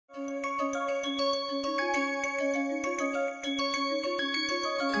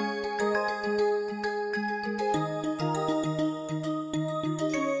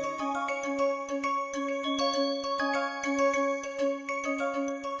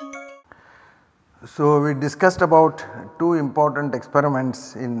So, we discussed about two important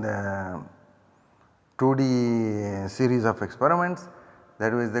experiments in the 2D series of experiments,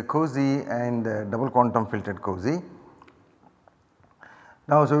 that was the COSY and the double quantum filtered COSY.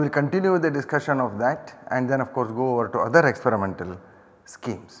 Now, so we will continue the discussion of that and then of course go over to other experimental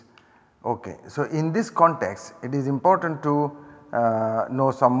schemes. Okay. So, in this context it is important to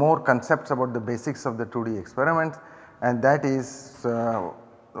know some more concepts about the basics of the 2D experiments, and that is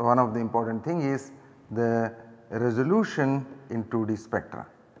one of the important thing is the resolution in 2D spectra.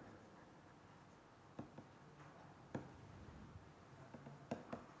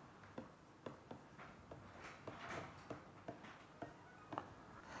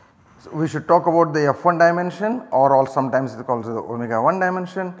 So, we should talk about the F1 dimension, or also sometimes it is called the omega 1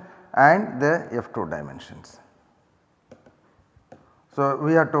 dimension and the F2 dimensions. So,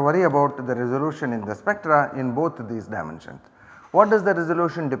 we have to worry about the resolution in the spectra in both these dimensions. What does the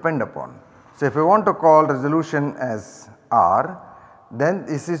resolution depend upon? So, if we want to call resolution as R, then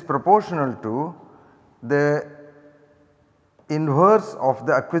this is proportional to the inverse of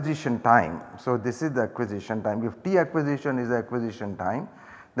the acquisition time. So, this is the acquisition time. If T acquisition is the acquisition time,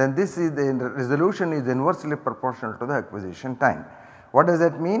 then this is the resolution is inversely proportional to the acquisition time. What does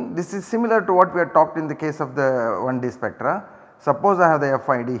that mean? This is similar to what we had talked in the case of the 1D spectra. Suppose I have the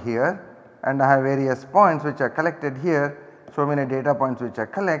FID here and I have various points which are collected here, so many data points which I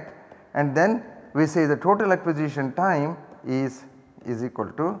collect, and then we say the total acquisition time is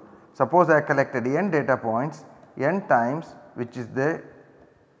equal to, suppose I collected n data points, n times which is the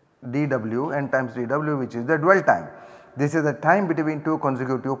dw, n times dw which is the dwell time. This is the time between two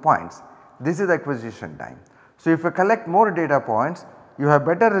consecutive points. This is the acquisition time. So, if you collect more data points, you have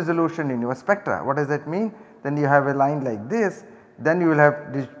better resolution in your spectra. What does that mean? Then you have a line like this, then you will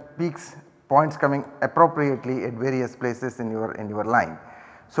have these peaks points coming appropriately at various places in your line.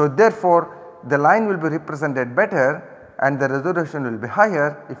 So, therefore, the line will be represented better and the resolution will be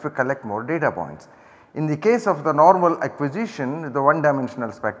higher if you collect more data points. In the case of the normal acquisition, the one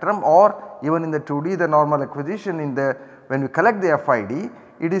dimensional spectrum, or even in the 2D the normal acquisition in the when we collect the FID,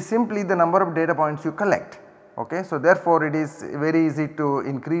 it is simply the number of data points you collect. Okay. So, therefore, it is very easy to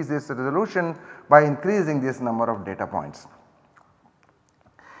increase this resolution by increasing this number of data points.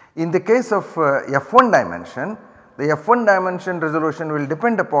 In the case of F1 dimension, the F1 dimension resolution will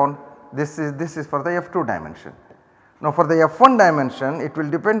depend upon this is for the F2 dimension. Now, for the F1 dimension it will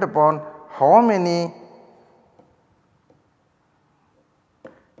depend upon how many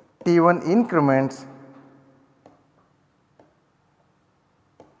T1 increments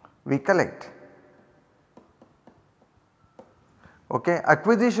we collect. Okay.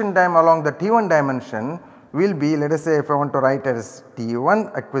 Acquisition time along the T1 dimension will be, let us say if I want to write as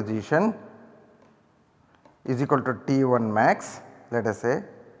T1 acquisition is equal to T1 max, let us say,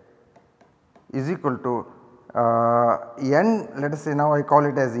 is equal to n, let us say now I call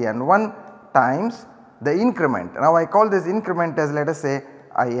it as n1 times the increment. Now I call this increment as, let us say,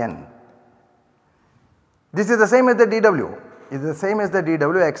 in. This is the same as the dw, is the same as the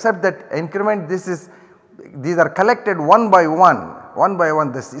dw, except that increment these are collected one by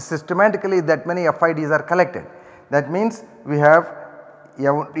one, this systematically that many FIDs are collected. That means we have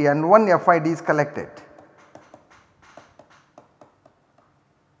n1 FIDs collected.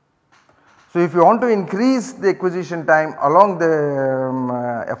 So, if you want to increase the acquisition time along the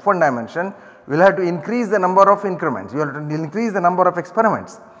F1 dimension, we will have to increase the number of increments, you have to increase the number of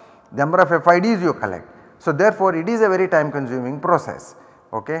experiments, the number of FIDs you collect. So, therefore, it is a very time consuming process.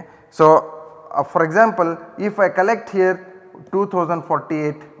 Okay. So, for example, if I collect here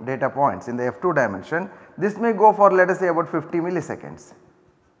 2048 data points in the F2 dimension, this may go for, let us say, about 50 milliseconds,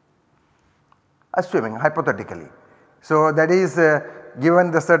 assuming hypothetically. So, that is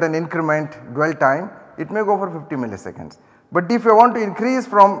given the certain increment dwell time, it may go for 50 milliseconds. But if you want to increase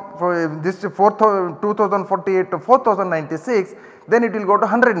from this 2048 to 4096, then it will go to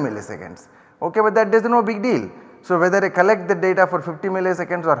 100 milliseconds. Okay, but that is no big deal. So, whether I collect the data for 50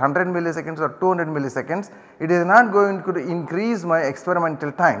 milliseconds or 100 milliseconds or 200 milliseconds, it is not going to increase my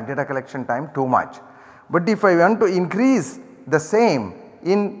experimental time, data collection time too much. But if I want to increase the same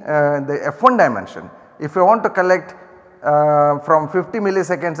in the F1 dimension, if I want to collect from 50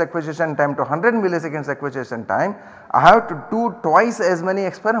 milliseconds acquisition time to 100 milliseconds acquisition time, I have to do twice as many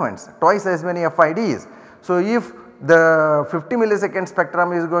experiments, twice as many FIDs. So, if the 50 millisecond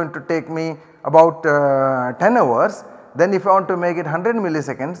spectrum is going to take me about 10 hours, then if I want to make it 100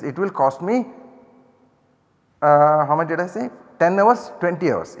 milliseconds, it will cost me how much did I say? 10 hours,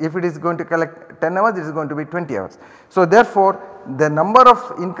 20 hours. If it is going to collect 10 hours, it is going to be 20 hours. So, therefore, the number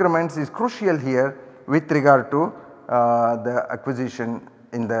of increments is crucial here with regard to the acquisition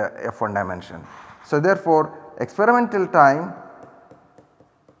in the F1 dimension. So therefore experimental time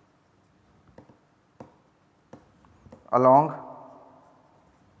along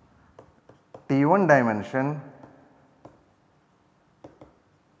T1 dimension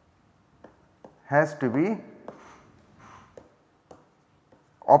has to be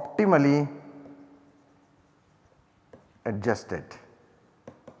optimally adjusted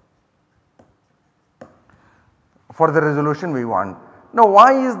for the resolution we want. Now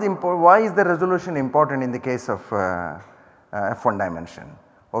why is the resolution important in the case of F1 dimension?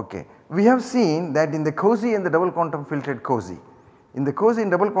 Okay. We have seen that in the cozy and the double quantum filtered cozy, in the cozy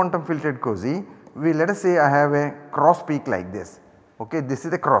and double quantum filtered cozy, we let us say I have a cross peak like this, okay, this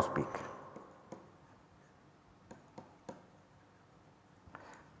is the cross peak.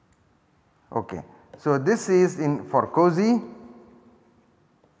 Okay. So this is in for cozy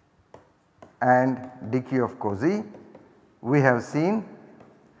and DQ of cozy, we have seen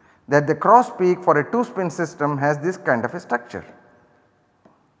that the cross peak for a 2 spin system has this kind of a structure,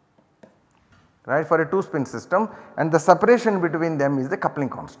 right, for a 2 spin system, and the separation between them is the coupling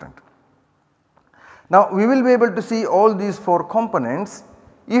constant. Now we will be able to see all these 4 components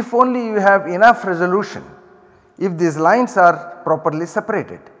if only you have enough resolution, if these lines are properly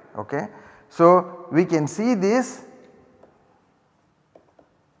separated. Okay. So we can see this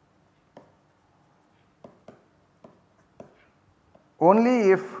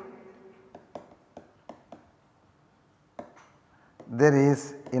only if there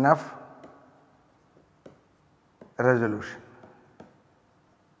is enough resolution.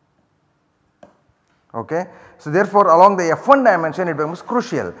 Okay. So therefore along the F1 dimension it becomes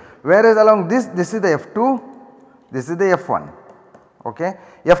crucial, whereas along this is the F2, this is the F1. Okay.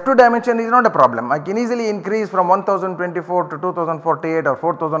 F2 dimension is not a problem, I can easily increase from 1024 to 2048 or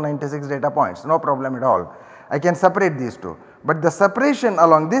 4096 data points, no problem at all. I can separate these two, but the separation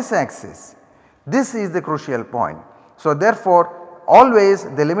along this axis, this is the crucial point. So therefore always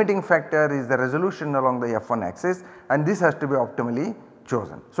the limiting factor is the resolution along the F1 axis, and this has to be optimally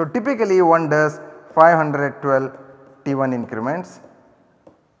chosen. So typically one does 512 T1 increments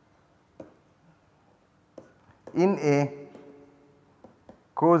in a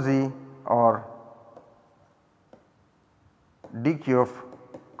cozy or DQ of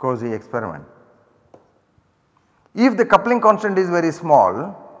cozy experiment. If the coupling constant is very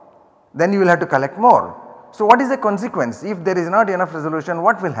small, then you will have to collect more. So what is the consequence? If there is not enough resolution,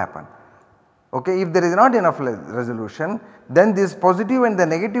 what will happen? Okay, if there is not enough resolution, then these positive and the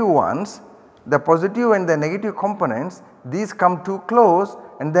negative ones, the positive and the negative components, these come too close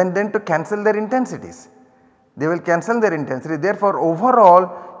and then to cancel their intensities. They will cancel their intensity, therefore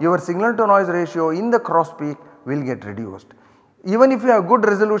overall your signal to noise ratio in the cross peak will get reduced. Even if you have good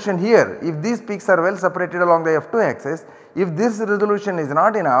resolution here, if these peaks are well separated along the F2 axis, if this resolution is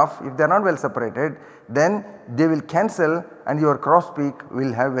not enough, if they are not well separated, then they will cancel and your cross peak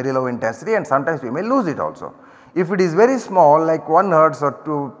will have very low intensity, and sometimes you may lose it also. If it is very small like 1 Hertz or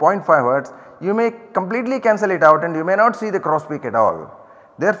 2.5 Hertz, you may completely cancel it out and you may not see the cross peak at all.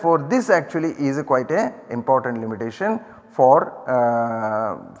 Therefore this actually is quite a important limitation for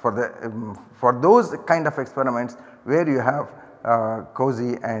those kind of experiments where you have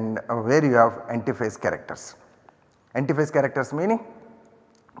cozy and where you have antiphase characters. Antiphase characters meaning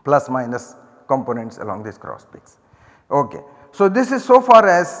plus minus components along these cross peaks. Okay. So this is so far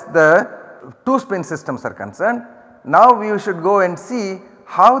as the 2 spin systems are concerned. Now we should go and see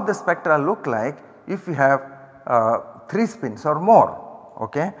how the spectra look like if you have 3 spins or more.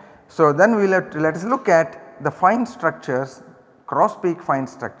 Okay. So then we let us look at the fine structures, cross peak fine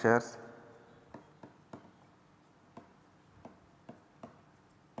structures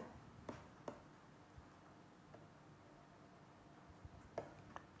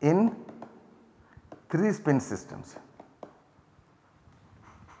in 3 spin systems.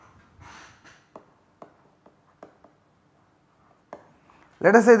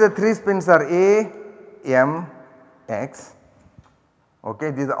 Let us say the 3 spins are A, M, X.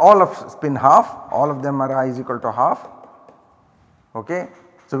 Okay, these are all of spin half, all of them are I is equal to half. Okay,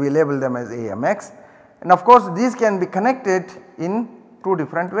 so we label them as AMX, and of course these can be connected in 2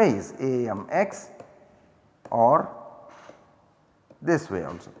 different ways, AMX or this way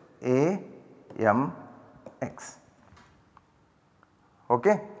also, AMX.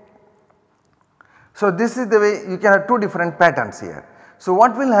 Okay. So this is the way you can have 2 different patterns here. So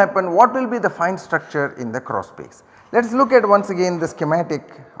what will happen, what will be the fine structure in the cross peaks? Let us look at once again the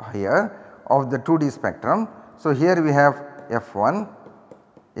schematic here of the 2D spectrum. So here we have F1,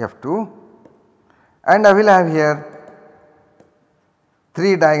 F2, and I will have here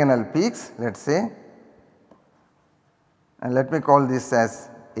 3 diagonal peaks, let us say, and let me call this as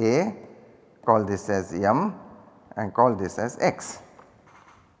A, call this as M and call this as X.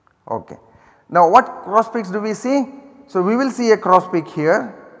 Okay. Now what cross peaks do we see? So we will see a cross peak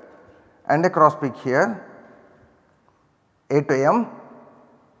here and a cross peak here, A to M.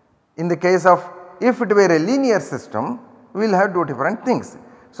 In the case of, if it were a linear system, we will have two different things.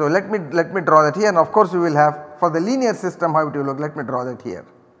 So let me draw that here, and of course we will have, for the linear system how it will look, let me draw that here.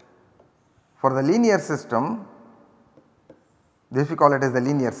 For the linear system, this we call it as the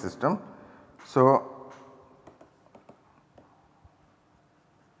linear system. So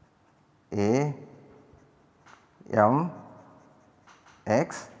A, M,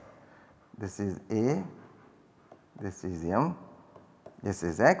 X, this is A, this is M, this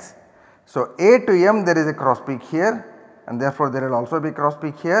is X. So A to M there is a cross peak here, and therefore there will also be cross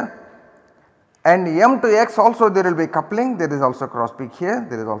peak here, and M to X also there will be coupling, there is also cross peak here,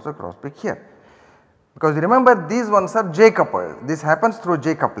 there is also cross peak here. Because remember these ones are J coupled, this happens through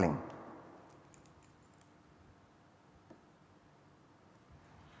J coupling.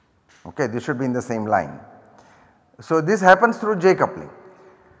 Okay, this should be in the same line. So this happens through J coupling.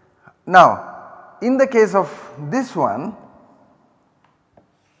 Now in the case of this one,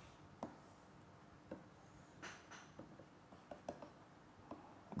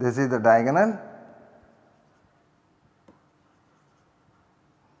 this is the diagonal,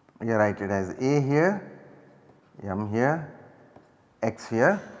 we write it as A here, M here, X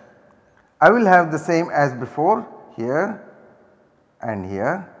here. I will have the same as before here and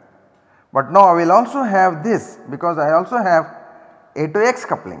here, but now I will also have this because I also have A to X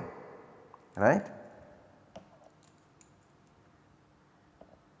coupling, right.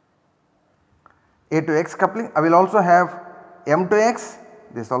 A to X coupling, I will also have M to X,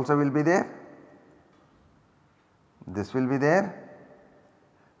 this also will be there, this will be there,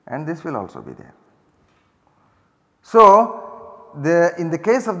 and this will also be there. So in the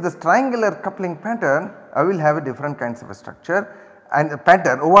case of this triangular coupling pattern, I will have a different kinds of a structure and a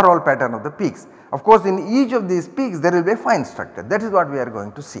pattern, overall pattern of the peaks. Of course in each of these peaks there will be a fine structure, that is what we are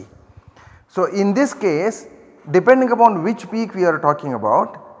going to see. So in this case, depending upon which peak we are talking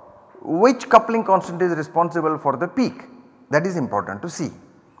about, which coupling constant is responsible for the peak, that is important to see.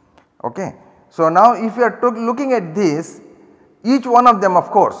 Okay. So now if you are looking at this, each one of them of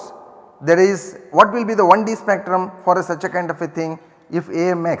course, there is what will be the 1D spectrum for such a kind of a thing if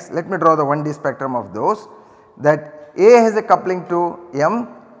AMX, let me draw the 1D spectrum of those, that A has a coupling to M,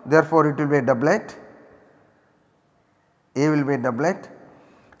 therefore it will be a doublet, A will be a doublet,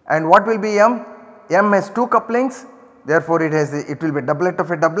 and what will be M? M has two couplings, therefore it will be a doublet of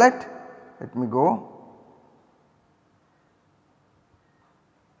a doublet. Let me go.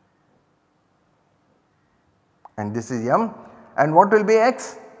 And this is M, and what will be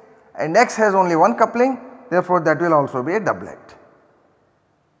X? And X has only one coupling, therefore that will also be a doublet.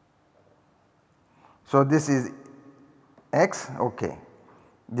 So this is X, okay,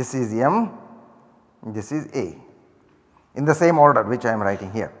 this is M, this is A, in the same order which I am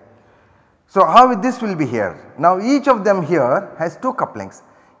writing here. So how this will be here? Now each of them here has two couplings,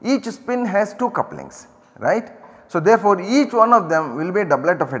 each spin has two couplings, right. So therefore each one of them will be a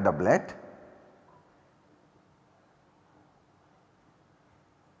doublet of a doublet.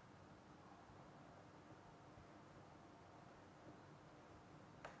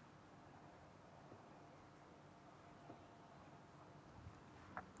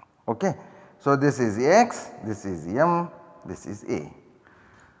 Okay. So this is X, this is M, this is A,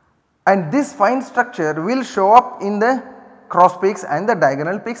 and this fine structure will show up in the cross peaks and the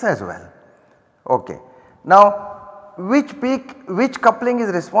diagonal peaks as well. Okay. Now which coupling is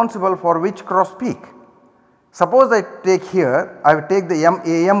responsible for which cross peak? Suppose I take here, I will take the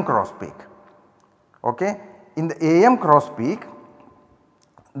AM cross peak. Okay. In the AM cross peak,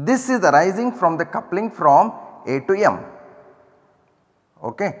 this is arising from the coupling from A to M.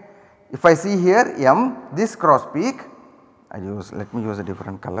 Okay. If I see here M, this cross peak, let me use a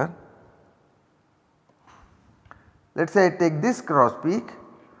different color. Let us say I take this cross peak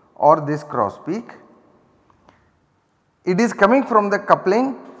or this cross peak, it is coming from the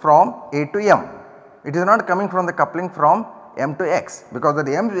coupling from A to M, it is not coming from the coupling from M to X, because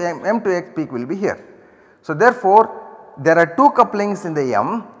the M to X peak will be here. So therefore there are two couplings in the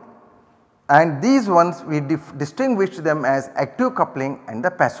M, and these ones we distinguish them as active coupling and the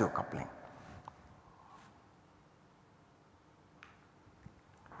passive coupling.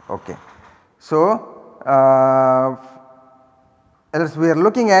 Okay. So else we are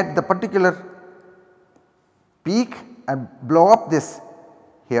looking at the particular peak and blow up this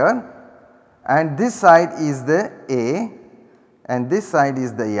here, and this side is the A and this side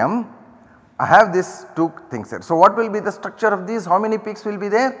is the M. I have these two things here. So what will be the structure of these? How many peaks will be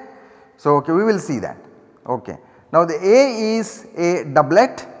there? So, okay, we will see that. Okay. Now, the A is a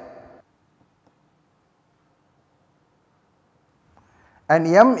doublet and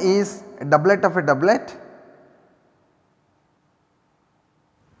M is a doublet of a doublet,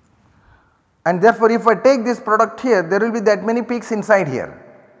 and therefore, if I take this product here, there will be that many peaks inside here.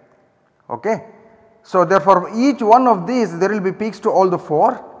 Okay. So, therefore, each one of these there will be peaks to all the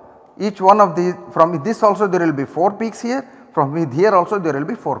 4, each one of these, from this also there will be 4 peaks here, from here also there will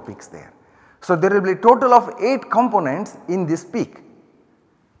be 4 peaks there. So, there will be a total of 8 components in this peak.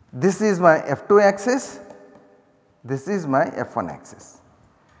 This is my F2 axis, this is my F1 axis.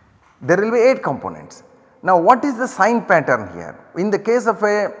 There will be 8 components. Now, what is the sign pattern here? In the case of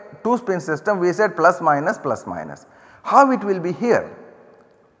a 2 spin system, we said plus minus plus minus. How it will be here?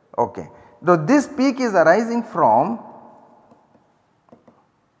 Okay. So, this peak is arising from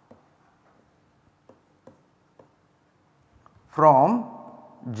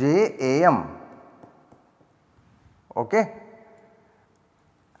JAM. Okay.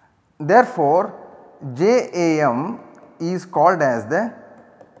 Therefore, JAM is called as the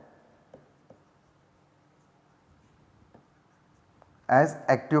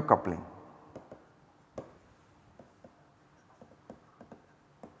active coupling.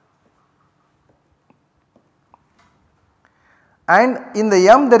 And in the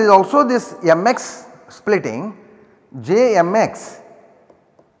M there is also this MX splitting, JMX,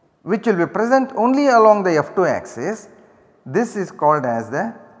 which will be present only along the F2 axis. This is called as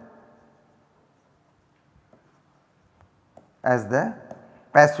the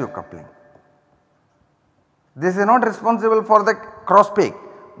passive coupling. This is not responsible for the cross peak,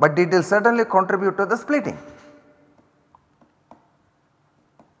 but it will certainly contribute to the splitting.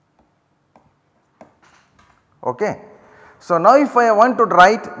 Okay. So, now if I want to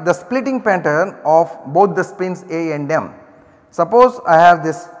write the splitting pattern of both the spins A and M, suppose I have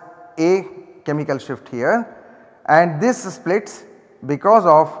this A chemical shift here and this splits because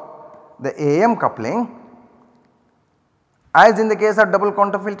of the AM coupling, as in the case of double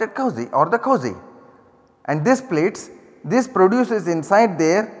quantum filtered Cauchy or the Cauchy, and this splits, this produces inside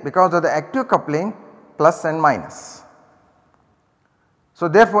there because of the active coupling plus and minus. So,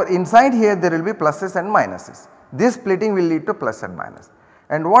 therefore, inside here there will be pluses and minuses. This splitting will lead to plus and minus.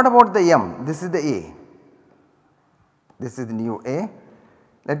 And what about the M? This is the A, this is the nu A.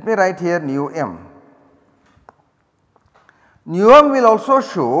 Let me write here nu M. Nu M will also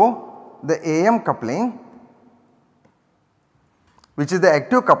show the AM coupling, which is the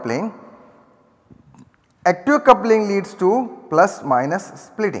active coupling. Active coupling leads to plus minus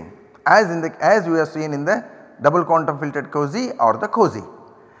splitting, as we have seen in the double quantum filtered Cauchy or the Cauchy.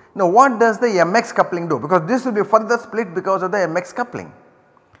 Now, what does the MX coupling do? Because this will be further split because of the MX coupling.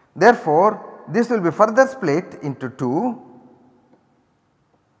 Therefore, this will be further split into 2.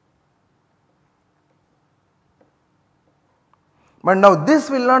 But now this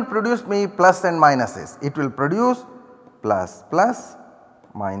will not produce me plus and minuses, it will produce plus plus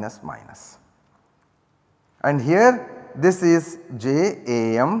minus minus. And here this is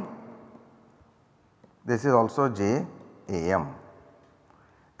JAM, this is also JAM,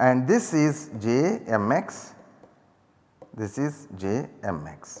 and this is JMX, this is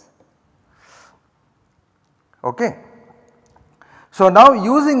JMX. Okay. So, now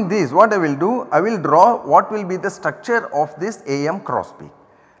using this, what I will do, I will draw what will be the structure of this AM cross peak.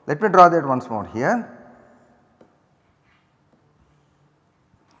 Let me draw that once more here.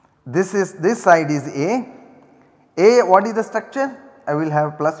 This side is A. What is the structure? I will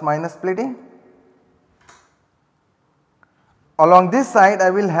have plus minus splitting. Along this side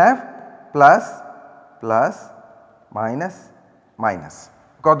I will have plus plus minus minus,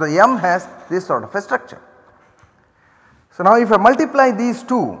 because the M has this sort of a structure. So, now if I multiply these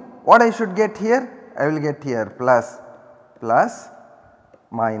two, what I should get here? I will get here plus plus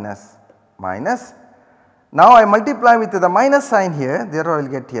minus minus. Now I multiply with the minus sign here, therefore I will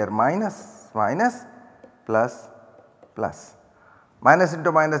get here minus minus plus plus. Minus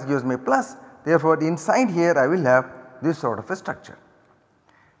into minus gives me plus, therefore inside here I will have this sort of a structure.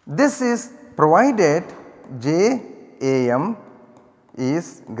 This is provided JAM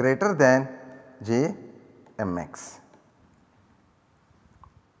is greater than JMX.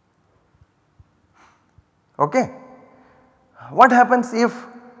 Okay. What happens if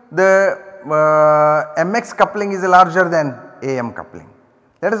the MX coupling is larger than AM coupling?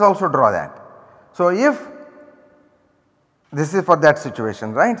 Let us also draw that. So, if this is for that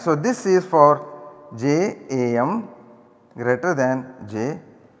situation, right. So, this is for JAM greater than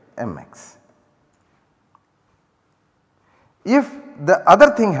JMX. If the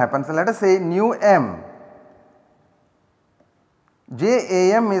other thing happens, let us say nu M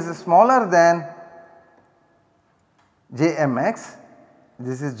JAM is smaller than JMX,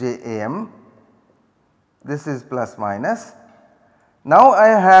 this is JAM, this is plus minus. Now I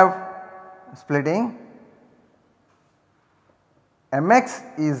have splitting,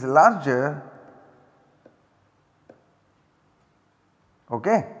 MX is larger,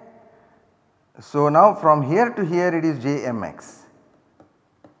 okay. So now from here to here it is JMX.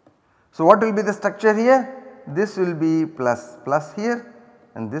 So what will be the structure here? This will be plus plus here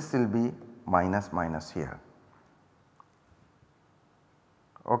and this will be minus minus here,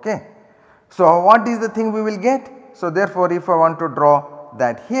 okay. So what is the thing we will get? So therefore if I want to draw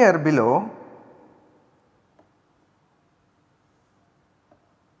that here below,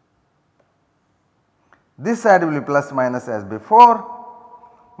 this side will be plus minus as before,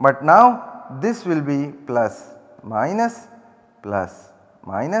 but now this will be plus minus plus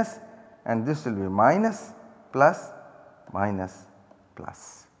minus and this will be minus plus minus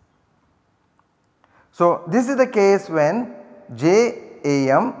plus. So this is the case when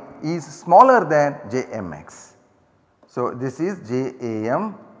JAM is smaller than JMX. So this is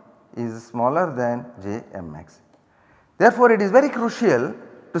JAM is smaller than JMX. Therefore it is very crucial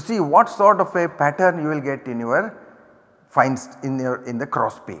to see what sort of a pattern you will get in your in the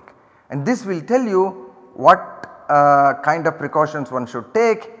cross peak, and this will tell you what kind of precautions one should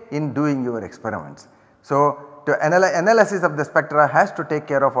take in doing your experiments. So to analysis of the spectra has to take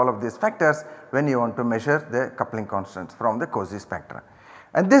care of all of these factors when you want to measure the coupling constants from the COSY spectra,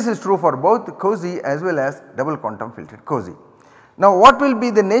 and this is true for both COSY as well as double quantum filtered COSY. Now what will be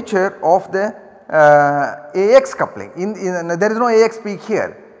the nature of the AX coupling? There is no AX peak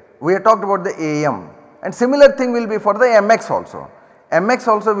here, we have talked about the AM, and similar thing will be for the MX also. MX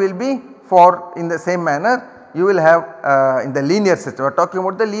also will be for in the same manner you will have in the linear system, we are talking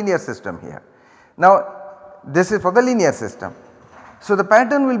about the linear system here. Now this is for the linear system. So the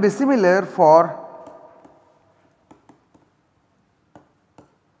pattern will be similar for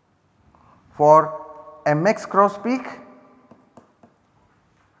MX cross peak,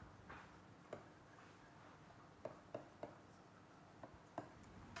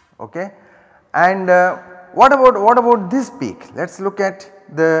 okay, and what about this peak? Let us look at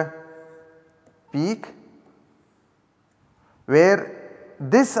the peak where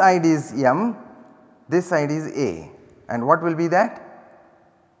this side is M, this side is A, and what will be that?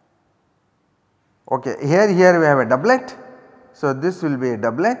 Okay, here we have a doublet, so this will be a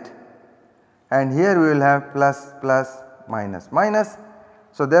doublet, and here we will have plus plus minus minus.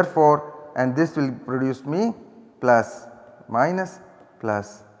 So therefore, and this will produce me plus minus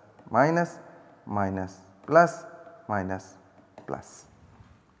plus minus minus plus minus plus.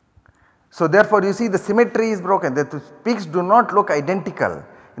 So therefore you see the symmetry is broken, the peaks do not look identical.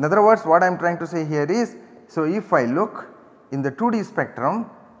 In other words, what I am trying to say here is, so if I look in the 2D spectrum,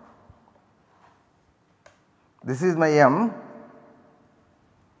 this is my M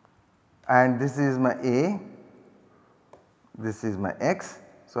and this is my A, this is my X.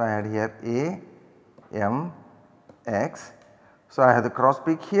 So I had here A, M, X. So I have the cross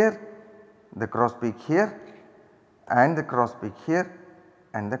peak here, the cross peak here, and the cross peak here,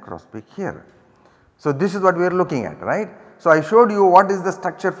 and the cross peak here. So this is what we are looking at, right. So I showed you what is the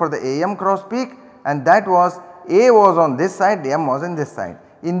structure for the AM cross peak, and that was A was on this side, M was on this side.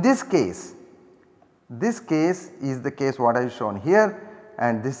 In this case is the case what I have shown here,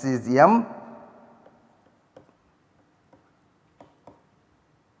 and this is M.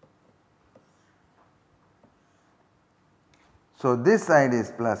 So this side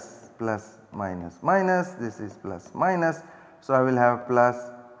is plus plus minus minus, this is plus minus. So I will have plus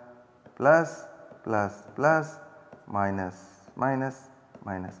plus plus plus minus minus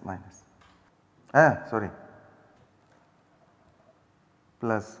minus minus, sorry,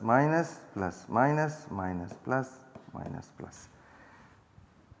 plus minus plus minus minus plus minus plus.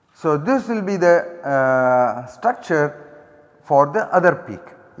 So this will be the structure for the other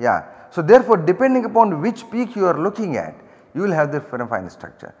peak, yeah. So therefore depending upon which peak you are looking at, you will have the fine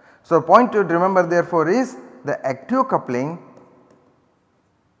structure. So point to remember therefore is the active coupling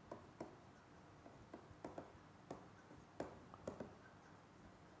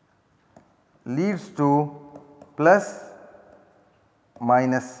leads to plus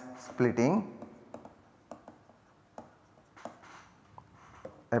minus splitting,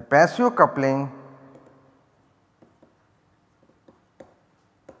 a passive coupling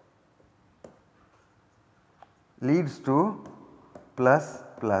leads to plus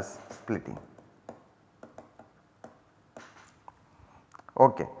plus splitting.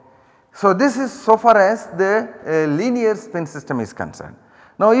 Okay. So this is so far as the linear spin system is concerned.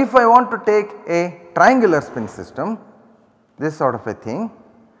 Now if I want to take a triangular spin system, this sort of a thing.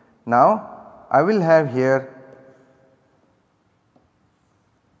 Now I will have here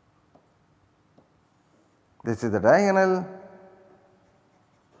this is the diagonal,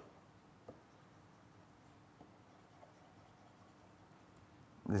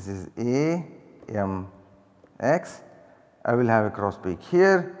 this is A M X, I will have a cross peak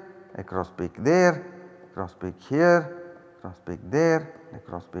here, a cross peak there, cross peak here, cross peak there, a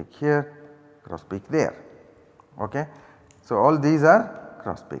cross peak here, cross peak there. Okay. So, all these are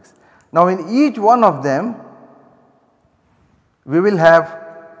cross peaks. Now, in each one of them we will have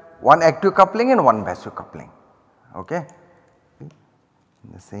one active coupling and one passive coupling. Okay. In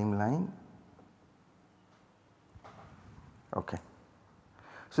the same line. Okay.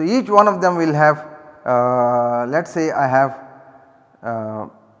 So, each one of them will have let us say I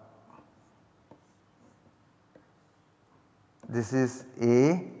have this is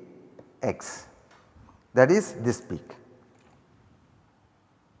A x, that is this peak.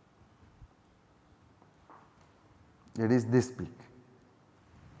 It is this peak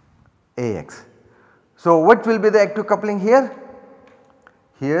Ax. So, what will be the active coupling here?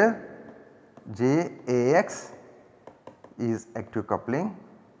 Here Jax is active coupling,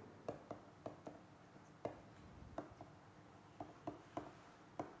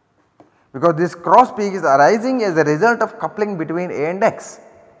 because this cross peak is arising as a result of coupling between A and X.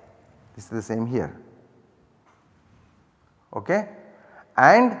 This is the same here. Okay.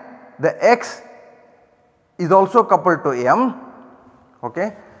 And the X is also coupled to M.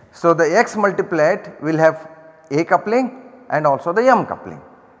 Okay. So, the X multiplied will have A coupling and also the M coupling,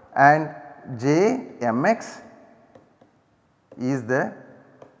 and JMX is the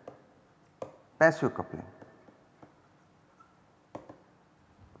passive coupling.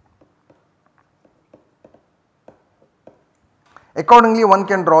 Accordingly, one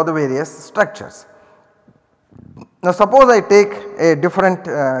can draw the various structures. Now, suppose I take a different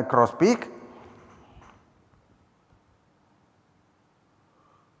cross peak.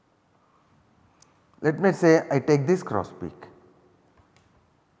 Let me say I take this cross peak.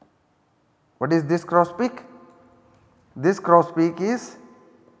 What is this cross peak? This cross peak is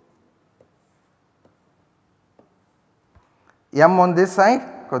M on this side,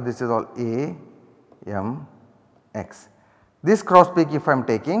 because this is all A M X. This cross peak if I am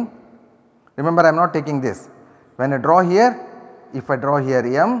taking, remember I am not taking this. When I draw here, if I draw here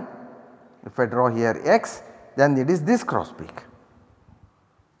M, if I draw here X, then it is this cross peak.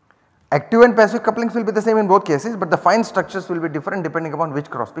 Active and passive couplings will be the same in both cases, but the fine structures will be different depending upon which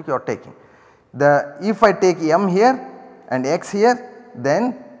cross peak you are taking. If I take M here and X here,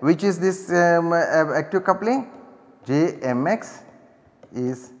 then which is this active coupling? JMX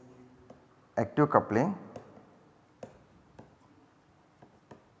is active coupling.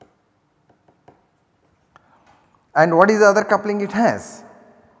 And what is the other coupling it has?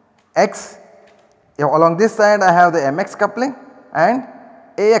 X, along this side I have the MX coupling and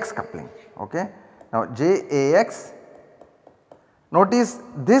AX coupling. Okay. Now JAX, notice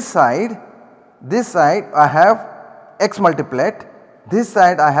this side I have X multiplet, this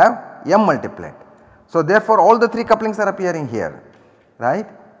side I have M multiplet. So therefore all the three couplings are appearing here, right.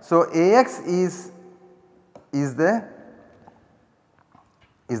 So AX is the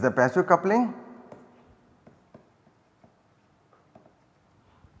passive coupling,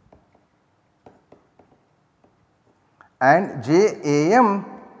 and JAM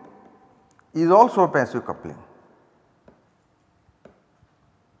is also passive coupling.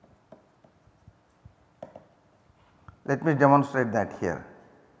 Let me demonstrate that here.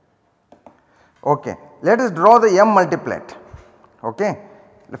 Okay. Let us draw the M multiplet. Okay.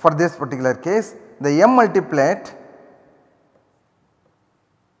 For this particular case, the M multiplet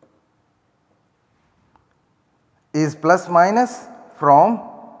is plus minus from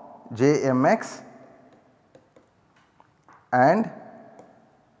JMX, and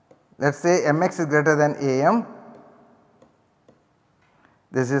let us say Mx is greater than Am,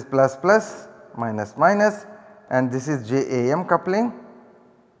 this is plus plus minus minus, and this is JAM coupling.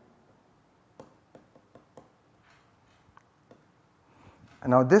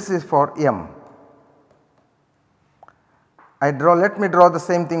 Now this is for M. Let me draw the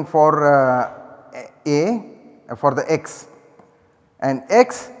same thing for for the X, and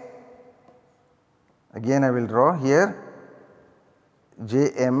X again I will draw here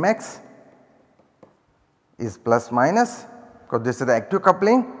JMX is plus minus, because this is the active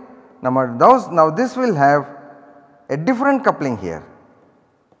coupling. Now this will have a different coupling here,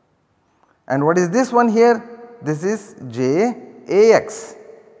 and what is this one here? This is JAX.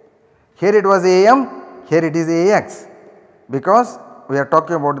 Here it was AM, here it is AX, because we are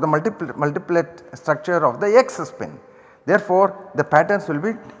talking about the multiplet structure of the X spin. Therefore, the patterns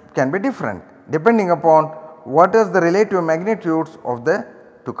can be different depending upon what is the relative magnitudes of the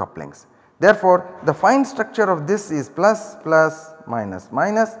 2 couplings. Therefore, the fine structure of this is plus plus minus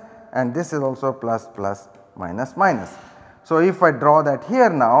minus, and this is also plus plus minus minus. So, if I draw that here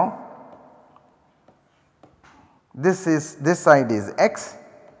now, this side is x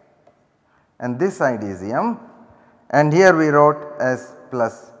and this side is m, and here we wrote as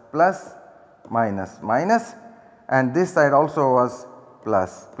plus plus minus minus, and this side also was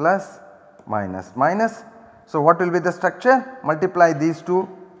plus plus minus minus. So, what will be the structure? Multiply these two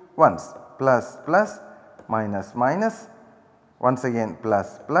ones, plus plus minus minus, once again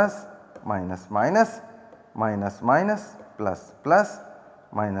plus plus minus minus, minus minus, plus plus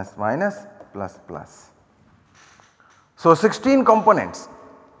minus minus, plus plus. So, 16 components.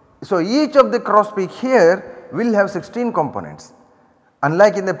 So, each of the cross peak here will have 16 components.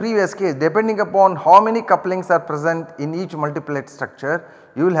 Unlike in the previous case, depending upon how many couplings are present in each multiplet structure,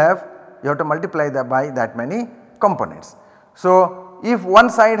 you have to multiply that by that many components. So, if one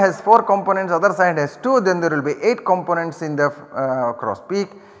side has 4 components, other side has 2, then there will be 8 components in the cross peak.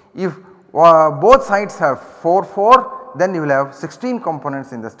 If both sides have 4 4, then you will have 16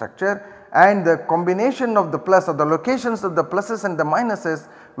 components in the structure, and the combination of the plus or the locations of the pluses and the minuses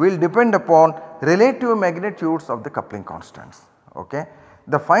will depend upon relative magnitudes of the coupling constants. Okay.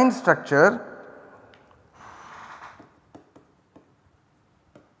 The fine structure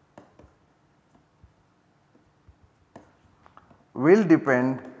will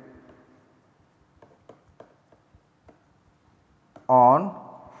depend on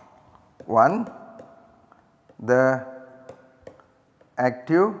one, the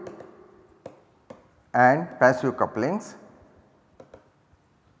active and passive couplings,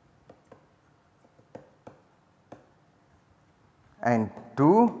 and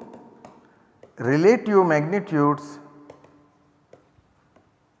 2, relative magnitudes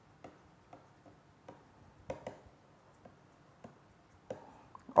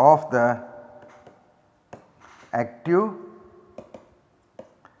of the active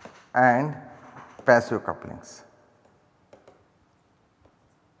and passive couplings.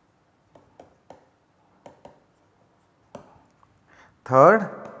 Third,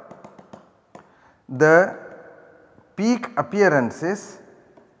 the peak appearances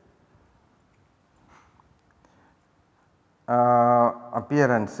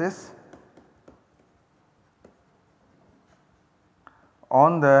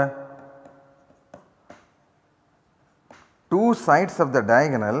on the 2 sides of the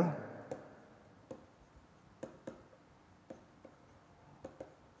diagonal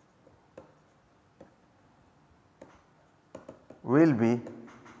will be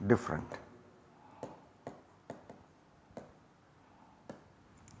different.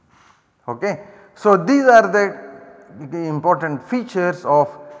 Okay. So, these are the important features of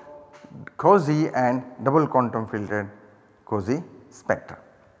cozy and double quantum filtered cozy spectra.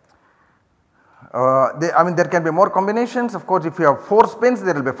 I mean there can be more combinations, of course. If you have 4 spins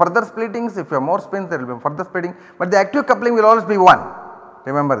there will be further splittings, if you have more spins there will be further splitting, but the active coupling will always be 1,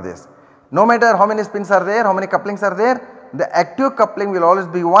 remember this. No matter how many spins are there, how many couplings are there, the active coupling will always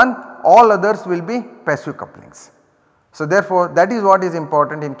be 1, all others will be passive couplings. So, therefore, that is what is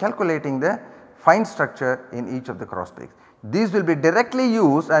important in calculating the fine structure in each of the cross peaks. These will be directly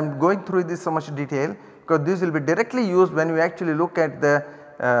used, I am going through this so much detail because these will be directly used when we actually look at the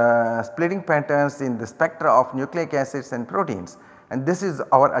splitting patterns in the spectra of nucleic acids and proteins, and this is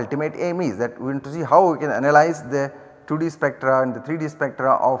our ultimate aim, is that we want to see how we can analyze the 2D spectra and the 3D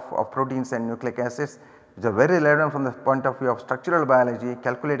spectra of proteins and nucleic acids, which are very relevant from the point of view of structural biology,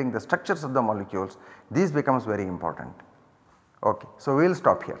 calculating the structures of the molecules. These becomes very important. Okay. So, we will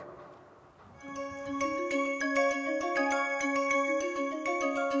stop here.